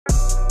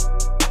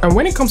And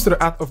when it comes to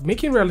the art of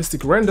making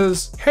realistic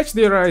renders,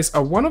 HDRIs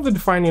are one of the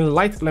defining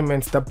light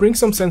elements that bring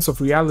some sense of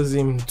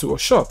realism to a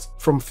shot,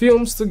 from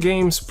films to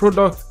games,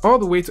 product, all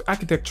the way to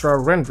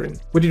architectural rendering.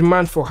 With the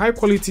demand for high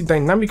quality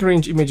dynamic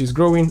range images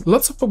growing,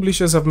 lots of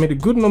publishers have made a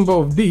good number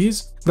of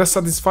these that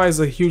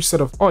satisfies a huge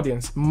set of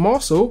audience.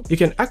 More so, you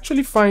can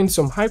actually find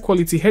some high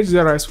quality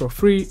HDRIs for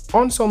free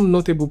on some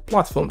notable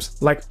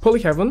platforms like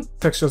Polyheaven,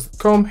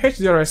 Textures.com,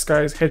 HDRI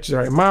Skies,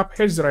 HDRI Map,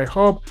 HDRI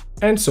Hub,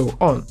 and so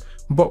on.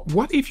 But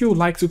what if you would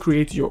like to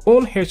create your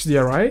own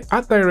HDRI,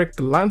 art direct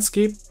the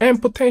landscape,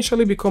 and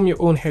potentially become your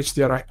own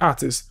HDRI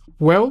artist?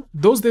 Well,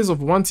 those days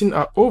of wanting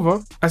are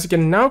over, as you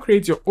can now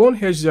create your own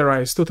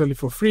HDRIs totally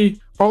for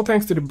free, all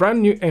thanks to the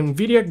brand new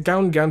nvidia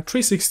GauGAN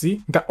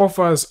 360 that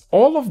offers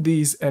all of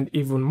these and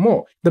even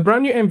more. The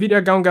brand new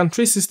nvidia GauGAN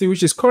 360,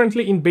 which is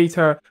currently in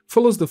beta,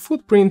 follows the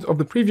footprint of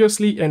the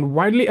previously and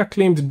widely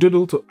acclaimed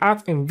Doodle to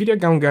art nvidia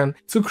GauGAN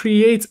to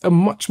create a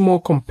much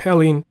more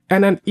compelling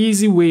and an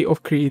easy way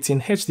of creating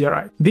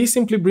HDRI. This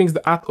simply brings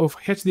the art of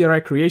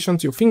HDRI creation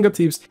to your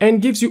fingertips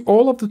and gives you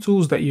all of the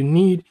tools that you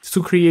need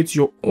to create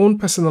your own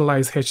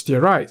personalized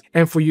HDRIs.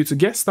 And for you to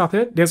get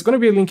started, there's going to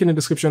be a link in the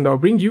description that will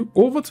bring you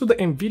over to the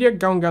nvidia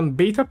GauGAN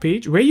beta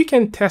page where you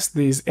can test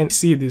this and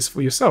see this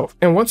for yourself.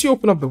 And once you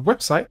open up the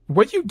website,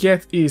 what you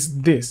get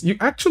is this. You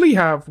actually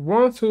have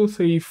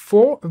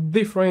 4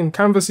 different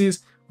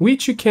canvases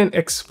which you can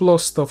explore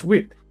stuff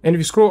with. And if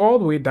you scroll all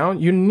the way down,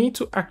 you need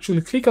to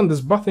actually click on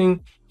this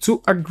button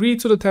to agree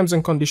to the terms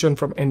and conditions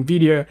from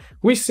nvidia,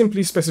 which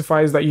simply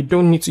specifies that you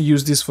don't need to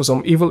use this for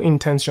some evil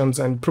intentions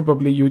and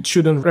probably you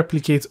shouldn't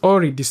replicate or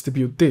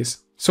redistribute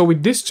this. So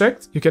with this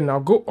checked, you can now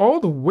go all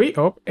the way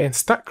up and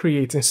start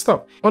creating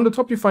stuff. On the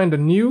top, you find the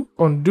new,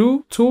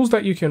 undo, tools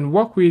that you can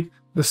work with,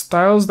 the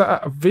styles that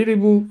are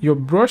available, your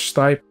brush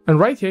type, and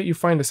right here you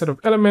find a set of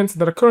elements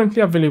that are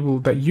currently available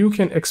that you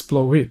can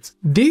explore with.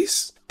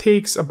 This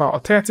takes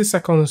about 30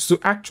 seconds to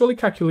actually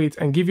calculate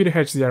and give you the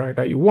HDRI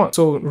that you want.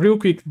 So real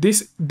quick,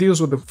 this deals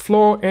with the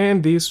floor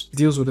and this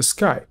deals with the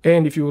sky.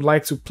 And if you would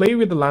like to play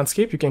with the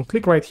landscape, you can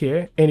click right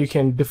here and you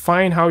can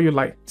define how you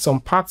like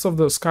some parts of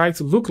the sky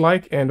to look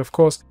like, and of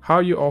course how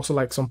you also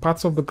like some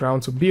parts of the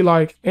ground to be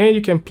like. And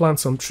you can plant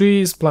some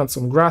trees, plant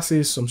some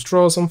grasses, some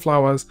straws, some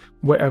flowers,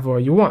 wherever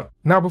you want.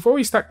 Now, before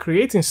we start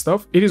creating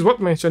stuff, it is worth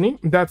mentioning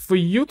that for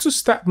you to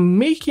start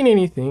making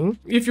anything,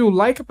 if you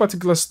like a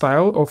particular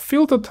style or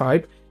filter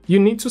type, you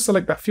need to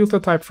select that filter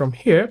type from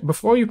here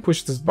before you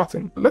push this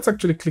button. Let's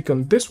actually click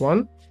on this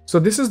one. So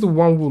this is the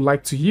one we would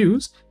like to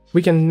use.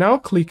 We can now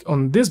click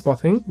on this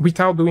button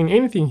without doing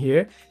anything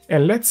here,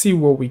 and let's see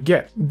what we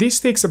get. This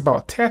takes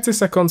about 30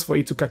 seconds for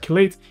it to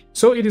calculate,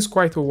 so it is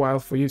quite a while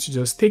for you to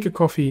just take a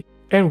coffee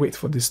and wait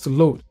for this to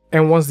load.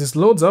 And once this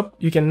loads up,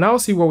 you can now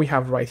see what we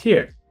have right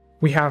here.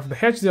 We have the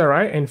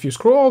HDRI, and if you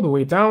scroll all the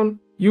way down,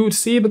 you would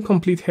see the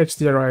complete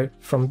HDRI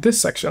from this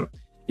section.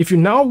 If you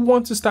now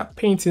want to start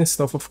painting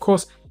stuff, of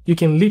course, you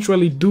can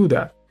literally do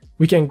that.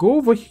 We can go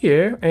over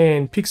here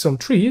and pick some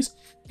trees,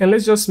 and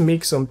let's just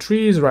make some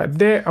trees right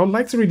there. I would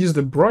like to reduce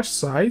the brush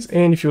size,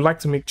 and if you like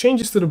to make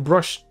changes to the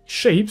brush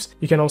shapes,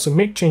 you can also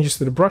make changes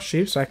to the brush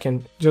shapes. So I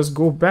can just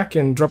go back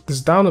and drop this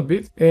down a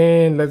bit,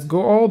 and let's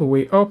go all the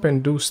way up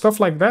and do stuff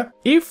like that.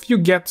 If you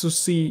get to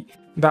see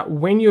that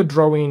when you're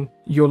drawing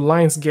your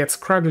lines get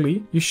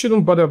scraggly, you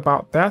shouldn't bother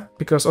about that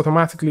because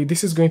automatically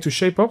this is going to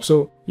shape up.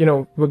 So, you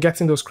know, we're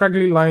getting those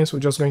scraggly lines, we're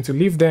just going to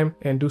leave them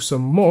and do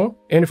some more.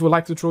 And if we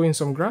like to throw in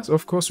some grass,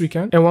 of course we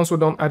can. And once we're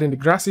done adding the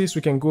grasses,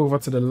 we can go over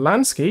to the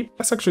landscape.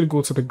 Let's actually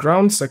go to the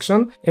ground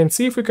section and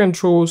see if we can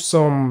throw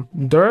some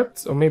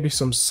dirt or maybe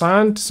some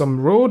sand, some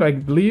road, I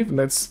believe.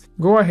 Let's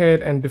go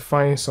ahead and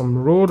define some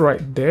road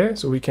right there.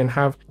 So we can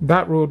have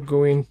that road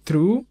going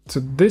through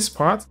to this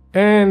part.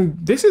 And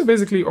this is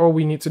basically all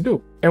we need to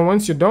do. And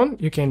once you're done,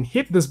 you can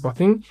hit this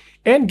button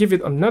and give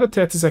it another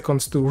 30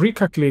 seconds to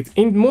recalculate.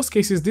 In most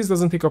cases, this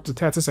doesn't take up to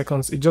 30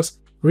 seconds. It just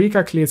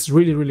recalculates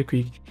really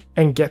quick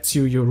and gets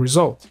you your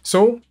result.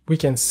 So we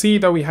can see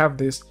that we have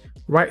this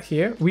right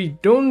here. We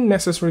don't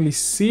necessarily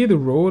see the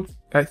road.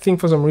 I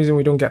think for some reason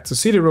we don't get to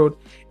see the road.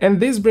 And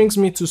this brings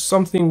me to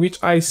something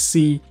which I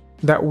see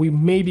that we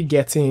may be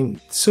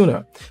getting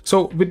sooner.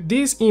 So with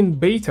this in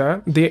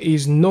beta, there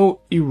is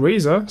no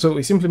eraser. So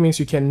it simply means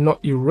you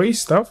cannot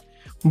erase stuff,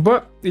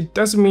 but it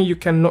doesn't mean you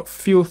cannot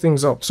fill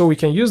things up. So we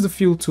can use the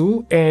fill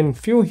tool and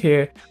fill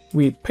here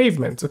with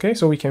pavement. Okay,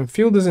 so we can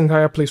fill this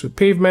entire place with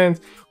pavement,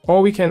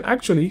 or we can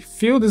actually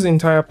fill this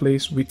entire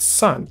place with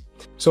sand.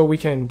 So we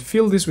can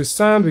fill this with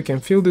sand, we can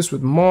fill this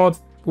with mud,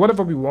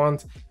 whatever we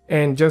want,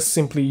 and just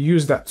simply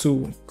use that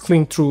to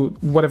clean through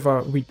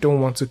whatever we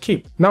don't want to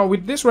keep. Now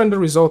with this render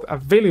result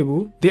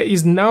available, there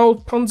is now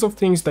tons of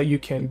things that you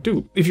can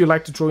do. If you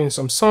like to throw in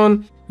some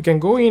sun, you can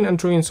go in and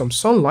throw in some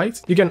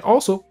sunlight. You can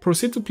also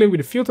proceed to play with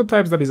the filter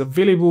types that is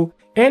available,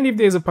 and if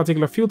there's a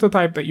particular filter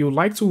type that you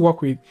like to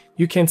work with,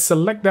 you can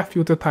select that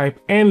filter type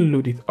and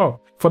load it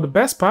up. For the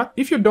best part,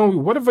 if you're done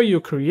with whatever you're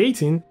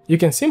creating, you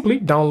can simply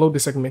download the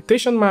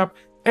segmentation map,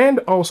 and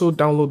also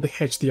download the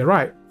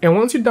HDRI. And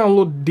once you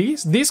download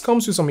this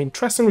comes with some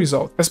interesting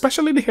results,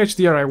 especially the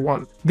HDRI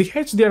one. The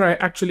HDRI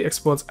actually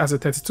exports as a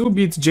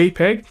 32-bit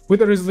JPEG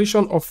with a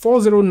resolution of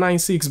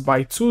 4096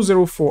 by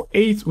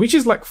 2048, which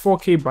is like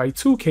 4K by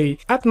 2K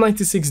at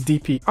 96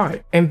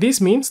 dpi. And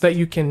this means that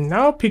you can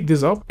now pick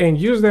this up and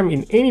use them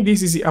in any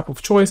DCC app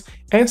of choice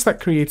and start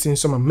creating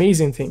some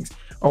amazing things.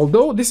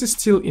 Although this is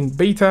still in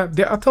beta,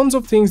 there are tons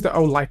of things that I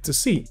would like to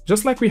see.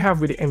 Just like we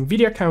have with the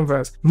nvidia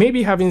canvas,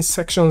 maybe having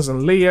sections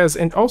and layers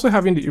and also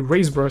having the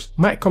erase brush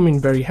might come in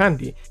very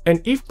handy.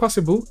 And if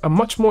possible, a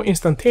much more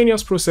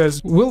instantaneous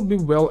process will be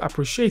well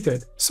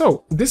appreciated.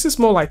 So this is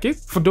more like it.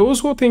 For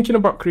those who are thinking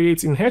about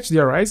creating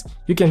HDRIs,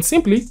 you can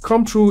simply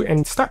come through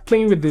and start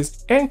playing with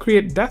this and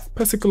create that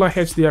particular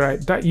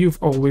HDRI that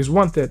you've always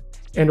wanted.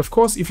 And of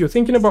course, if you're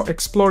thinking about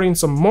exploring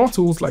some more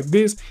tools like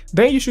this,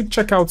 then you should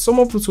check out some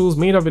of the tools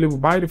made available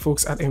by the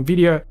folks at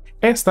nvidia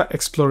and start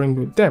exploring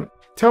with them.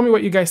 Tell me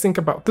what you guys think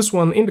about this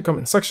one in the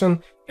comment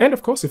section. And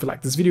of course, if you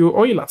like this video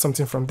or you learned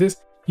something from this,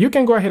 you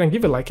can go ahead and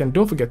give a like and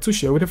don't forget to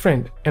share with a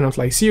friend. And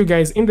until I see you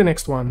guys in the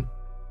next one,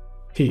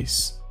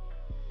 peace.